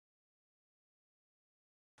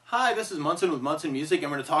Hi, this is Munson with Munson Music,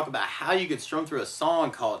 and we're going to talk about how you could strum through a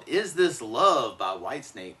song called Is This Love by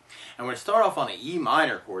Whitesnake. And we're going to start off on an E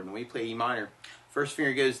minor chord. And when we play E minor, first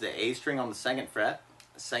finger goes to the A string on the second fret,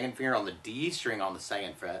 second finger on the D string on the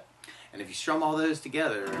second fret. And if you strum all those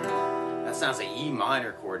together, that sounds like E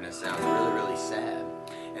minor chord, and it sounds really, really sad.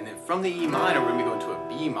 And then from the E minor, we're going to go into a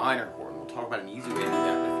B minor chord. And we'll talk about an easy way to do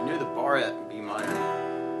that. But if you know the bar at B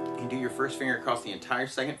minor, you do your first finger across the entire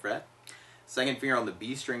second fret, second finger on the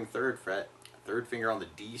B string third fret, third finger on the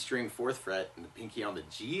D string fourth fret, and the pinky on the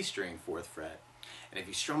G string fourth fret. And if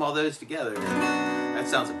you strum all those together, that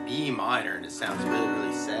sounds a B minor, and it sounds really,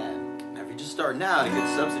 really sad. Now if you're just starting out, a good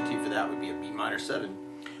substitute for that would be a B minor 7,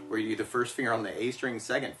 where you do the first finger on the A string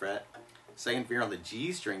second fret, second finger on the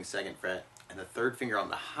G string second fret, and the third finger on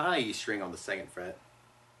the high E string on the second fret.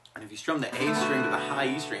 And if you strum the A string to the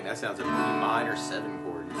high E string, that sounds a B minor 7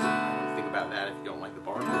 chord. So think about that if you don't like the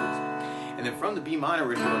bar chords. And then from the B minor,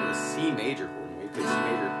 we're going to go into a C major chord. When we play C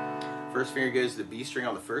major, first finger goes to the B string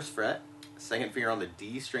on the first fret, second finger on the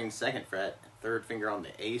D string second fret, third finger on the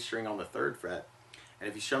A string on the third fret. And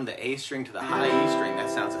if you strum the A string to the high E string, that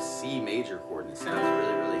sounds a C major chord, and it sounds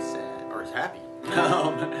really, really sad, or it's happy.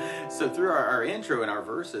 So through our intro and our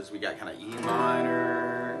verses, we got kind of E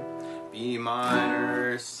minor, B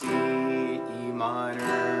minor, C, E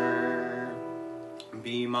minor,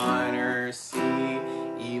 B minor, C,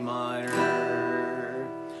 E minor,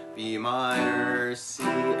 B minor, C,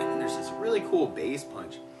 and there's this really cool bass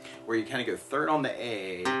punch where you kind of go third on the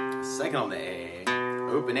A, second on the A,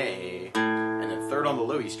 open A, and then third on the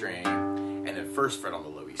low E string, and then first fret on the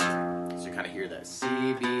low E string. So you kind of hear that C,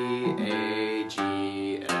 B, A,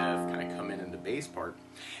 G, F kind of come in the bass part.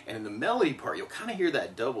 And in the melody part, you'll kind of hear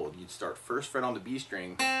that doubled. You'd start first fret on the B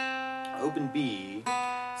string, open B,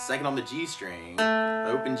 second on the G string,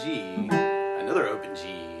 open G, another open G,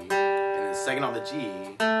 and then second on the G,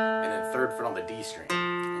 and then third fret on the D string.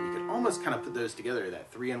 And you could almost kind of put those together,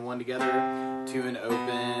 that 3 and 1 together, 2 and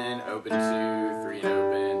open, open 2, 3 and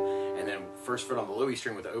open, and then first fret on the low E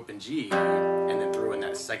string with the open G, and then throw in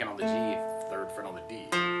that second on the G, third fret on the D.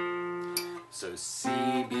 So C,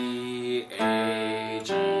 B, A,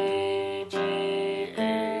 G, G,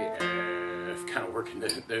 A, F, kind of working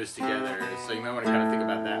those together. So you might want to kind of think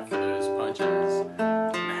about that for those punches. And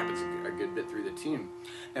that happens a good bit through the tune.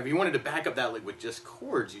 Now if you wanted to back up that with just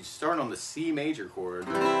chords, you'd start on the C major chord,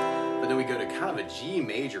 but then we go to kind of a G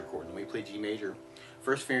major chord. When we play G major,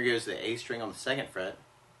 first finger goes to the A string on the second fret,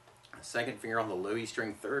 second finger on the low E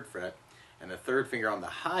string third fret, and the third finger on the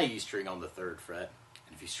high E string on the third fret.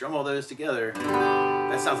 And if you strum all those together,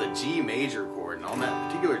 that sounds a G major chord. And on that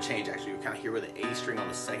particular change, actually, you kind of hear where the A string on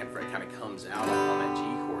the second fret kind of comes out on that G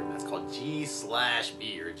chord. And that's called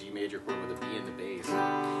G/B, or a G major chord with a B in the bass.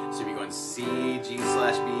 So we go in C, G/B,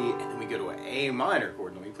 and then we go to an A minor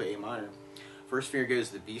chord. And when we play A minor, first finger goes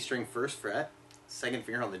to the B string first fret, second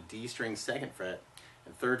finger on the D string second fret,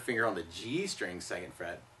 and third finger on the G string second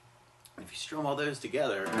fret. And if you strum all those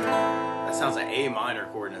together, that sounds like A minor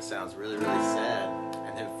chord, and it sounds really, really sad.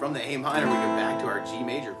 And then from the A minor, we go back to our G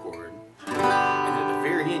major chord. And at the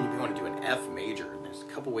very end, you want to do an F major. And there's a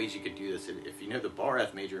couple ways you could do this. If you know the bar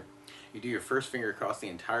F major, you do your first finger across the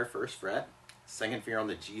entire first fret, second finger on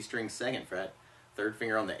the G string second fret, third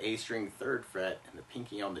finger on the A string third fret, and the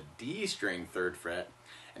pinky on the D string third fret.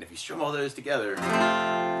 And if you strum all those together,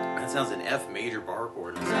 that sounds an F major bar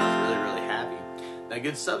chord, and it sounds really, really happy. Now a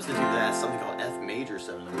good substitute for that is something called F major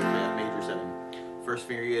 7. Let me play F major 7. First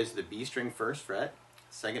finger goes to the B string first fret,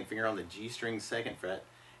 second finger on the G string second fret,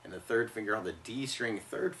 and the third finger on the D string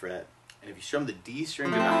third fret. And if you strum the D string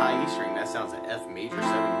to the high E string, that sounds an F major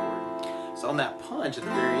 7 chord. So on that punch at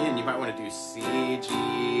the very end, you might want to do C,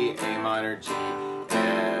 G, A minor, G, F,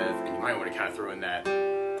 and you might want to kind of throw in that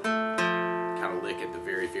kind of lick at the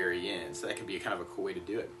very, very end. So that could be kind of a cool way to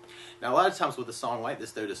do it. Now a lot of times with a song like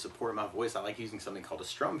this, though, to support my voice, I like using something called a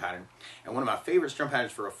strum pattern. And one of my favorite strum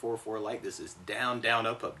patterns for a 4/4 like this is down, down,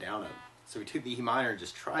 up, up, down, up. So we took the E minor and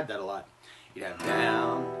just tried that a lot. You'd have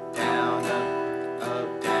down, down, up,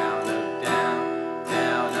 up, down, up, down,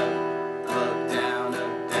 down, up, down,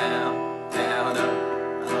 up, down, down,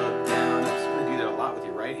 up, down, up. So we're going to do that a lot with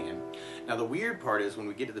your right hand. Now the weird part is when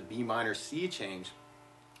we get to the B minor C change,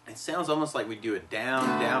 it sounds almost like we do a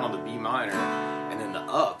down, down on the B minor, and then the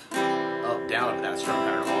up, up, down of that strum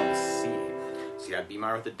pattern all on the C. So you have B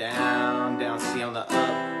minor with the down, down, C on the up,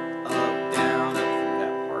 down, up,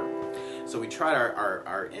 that part. So we tried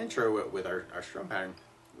our intro with our strum pattern.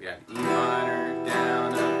 We have E minor,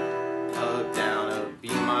 down, up, down, up, B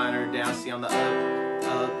minor, down, C on the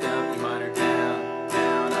up, down, E minor, down,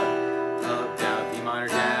 down, up, down, B minor,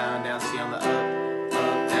 down, down, C on the up,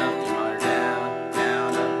 down, E minor, down,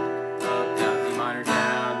 down, up,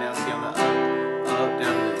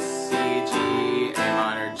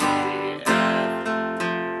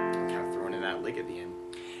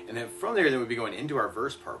 into our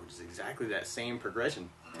verse part, which is exactly that same progression.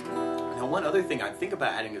 Now, one other thing I think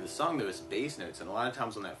about adding to the song, though, is bass notes. And a lot of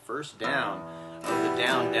times on that first down of the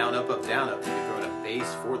down, down, up, down, up, you can throw in a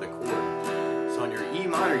bass for the chord. So on your E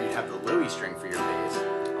minor, you'd have the low E string for your bass.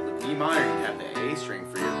 On the B minor, you'd have the A string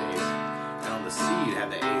for your bass. And on the C, you'd have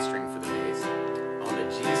the A string for the bass. On the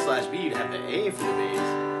G/B, you'd have the A for the bass.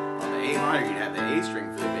 On the A minor, you'd have the A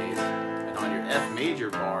string for the bass. And on your F major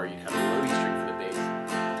bar, you'd have the low E string for the bass.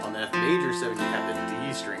 On the F major 7, you'd have the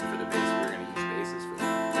D string for the bass. We're going to use basses for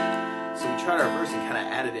that. So we tried our verse and kind of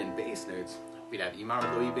added in bass notes. We'd have E minor,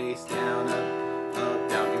 low E bass, down, up,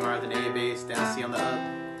 down, B minor, then A bass, down, C on the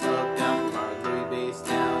up, down, B minor, low E bass,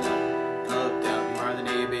 down, up, down, B minor, then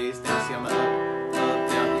A bass, down, C on the up,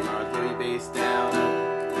 down, B minor, low E bass, down,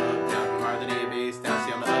 down, B minor, then A bass, down,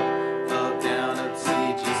 C on the up, down, up, C,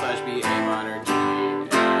 G/B, A minor, G,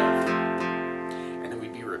 F. And then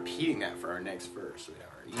we'd be repeating that for our next verse. So we'd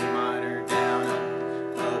have our E minor, down,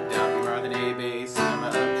 down, B minor, then A bass, C on the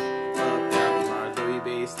up, down, B minor, low E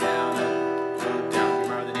bass, down, down, B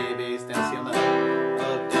minor, then A bass, down, C on the up,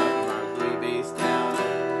 down, B minor, low E bass, down,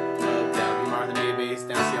 down, B minor, then A bass,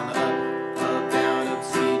 down, C on the up, down, up,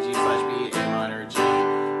 C, G/B, A minor, G,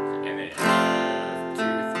 and then F, 2,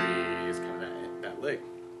 3 is kind of that lick.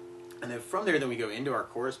 And then from there, then we go into our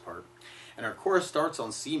chorus part, and our chorus starts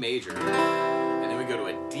on C major, and then we go to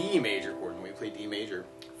a D major chord. When we play D major,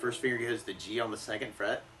 first finger goes to G on the 2nd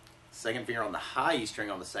fret, second finger on the high E string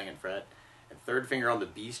on the 2nd fret, and third finger on the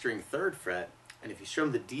B string 3rd fret. And if you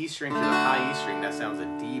strum the D string to the high E string, that sounds a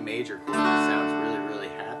D major chord. It sounds really, really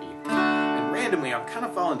happy. And randomly, I'm kind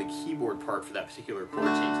of following the keyboard part for that particular chord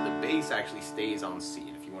change. The bass actually stays on C,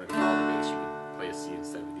 and if you wanted to follow the bass, you could play a C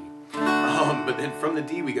instead of a D. But then from the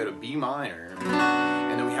D, we go to B minor,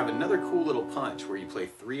 and then we have another cool little punch where you play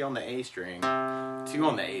 3 on the A string, 2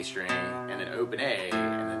 on the A string, and then open A,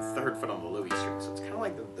 and then 3rd foot on the low E string. So it's kind of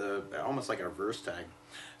like the almost like our verse tag.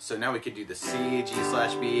 So now we could do the C,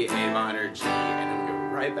 G/B, A minor, G, and then we go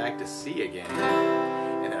right back to C again,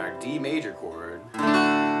 and then our D major chord,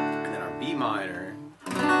 and then our B minor,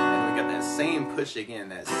 and we got that same push again,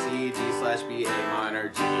 that C, G/B, A minor,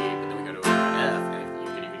 G, but then we go to our F, and you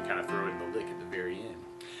can even kind of throw in the lick at the very end.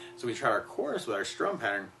 So we try our chorus with our strum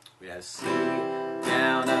pattern. We have C,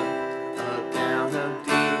 down, up, down, up,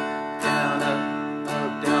 D, down,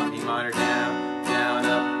 down, B minor, down,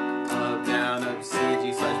 up, down, up, C,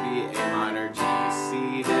 G/B, A minor, G,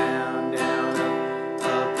 C, down, down,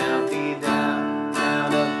 up, down, D, down,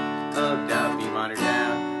 down, B minor,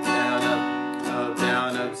 down,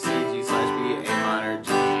 up, C, G/B, A minor,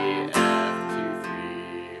 G, F, 2,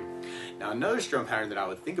 3. Now another strum pattern that I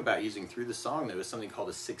would think about using through the song, though, is something called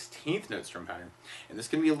a 16th note strum pattern. And this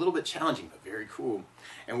can be a little bit challenging, but very cool.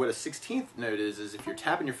 And what a 16th note is if you're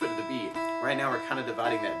tapping your foot to the beat, right now we're kind of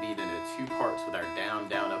dividing that beat into 2 parts with our down,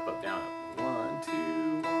 down, up, down, up. 1, 2,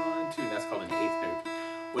 1, 2, and that's called an 8th note.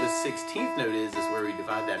 What a 16th note is where we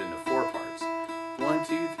divide that into 4 parts. 1,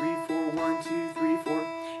 2, 3, 4, 1, 2, 3, 4.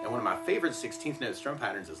 And one of my favorite 16th note strum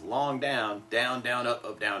patterns is long down, down, down,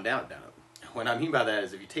 up, down, down, down, up. What I mean by that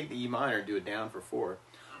is if you take the E minor and do it down for 4,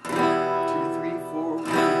 1, 2, 3, 4, 1,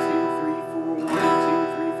 2, 3, 4, 1, 2,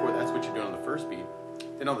 3, 4. That's what you're doing on the first beat.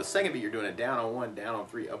 Then on the second beat, you're doing a down on 1, down on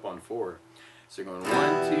 3, up on 4. So you're going 1,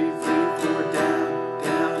 2, 3, 4, down,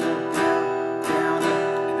 down, up, down, up.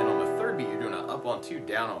 And then on the third beat, you're doing an up on 2,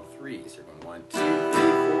 down on 3. So you're going 1, 2, 3,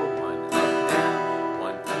 4, 1, up, down,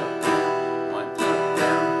 1, up, down, 1, up,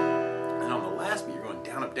 down. And on the last beat, you're going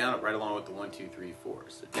down, up, right along with the 1, 2, 3, 4.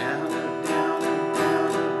 So down, up, down, up, down,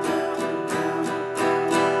 up, down, up, down, up,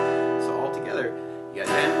 down. So all together, you got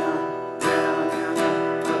down, down, down,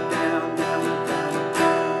 up, down, down, up, down, up,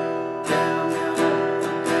 down, down, down,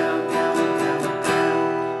 up, down, down, up, down, up,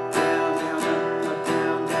 down, down, up,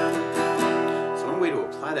 down, down, up, down. So one way to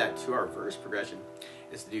apply that to our verse progression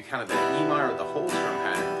is to do kind of the E minor with the whole strum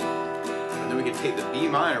pattern. And then we can take the B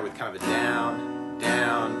minor with kind of a down,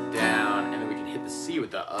 down, down, and then we can hit the C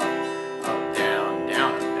with the up, down,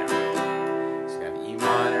 down, up, down. So we have E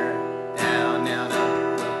minor, down, down,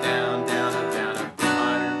 up, down, down, up, down, up, B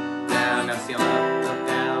minor, down, now C on the up,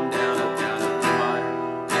 down, down, up, down, up, B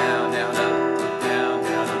minor, down, down, up, down,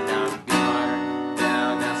 down, up, down, B minor,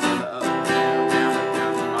 down, now C on the up, down, down, up,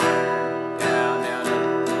 down, B minor, down, down,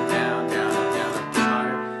 up, down, down, up, down, up, B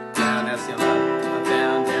minor, down, now C on the up,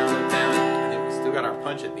 down, down, up, down. And then we still got our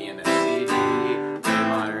punch at the end of C, D, A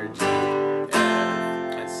minor, G, F.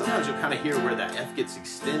 And sometimes you'll kind of hear where that F gets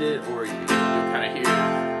extended, or you'll kind of hear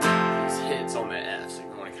these hits on the F. So you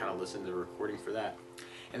want to kind of listen to the recording for that.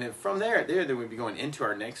 And then from there, then we'd be going into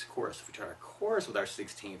our next chorus. If we try our chorus with our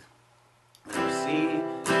 16th, we're C,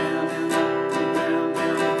 down, down, down, down,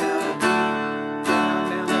 down, down,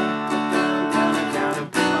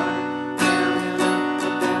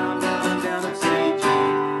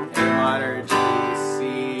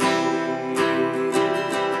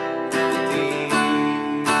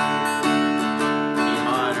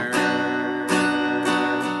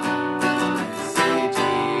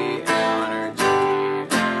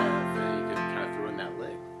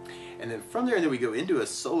 from there, and then we go into a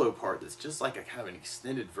solo part that's just like a kind of an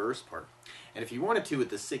extended verse part. And if you wanted to, with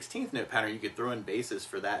the 16th note pattern, you could throw in basses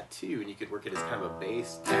for that too, and you could work it as kind of a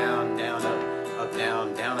bass, down, down, up,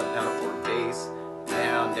 down, down, up, or bass,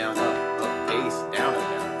 down, down, up, bass, down, up,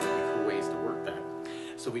 down. Really cool ways to work that.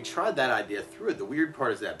 So we tried that idea through it. The weird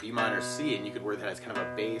part is that B minor C, and you could work that as kind of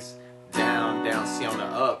a bass, down, down, C on the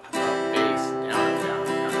up, bass, down, up, down,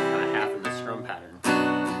 kind of half in the strum pattern.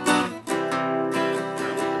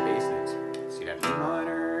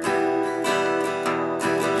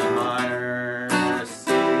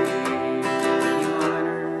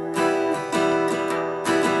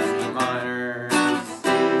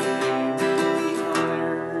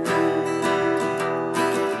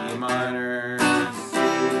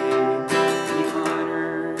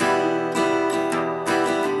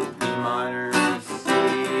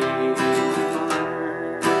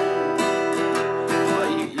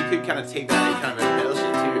 Kind of take that and kind of embellish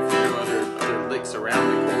it too if you know other licks around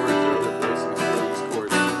the chords or other voicings for these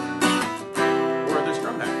chords or other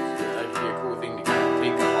strum patterns. That'd be a cool thing to kind of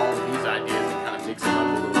take all of these ideas and kind of mix them up a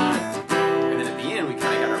little bit. And then at the end we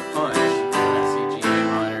kind of got our punch, that C, G, A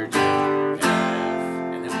minor, G, F,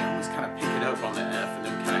 and then we always kind of pick it up on the F and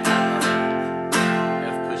then kind of have our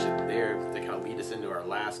F push it there to kind of lead us into our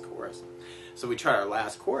last chorus. So we tried our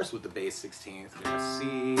last chorus with the bass 16th. We have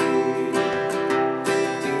C,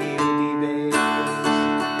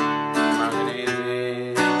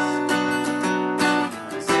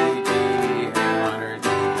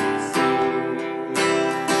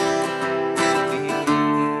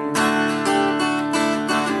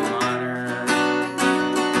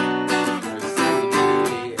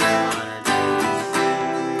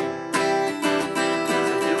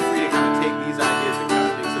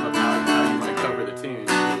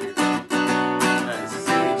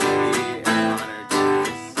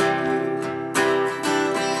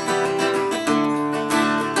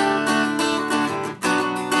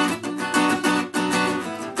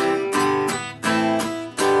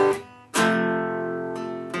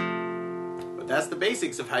 that's the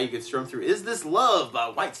basics of how you get strummed through Is This Love by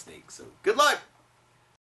Whitesnake. So good luck!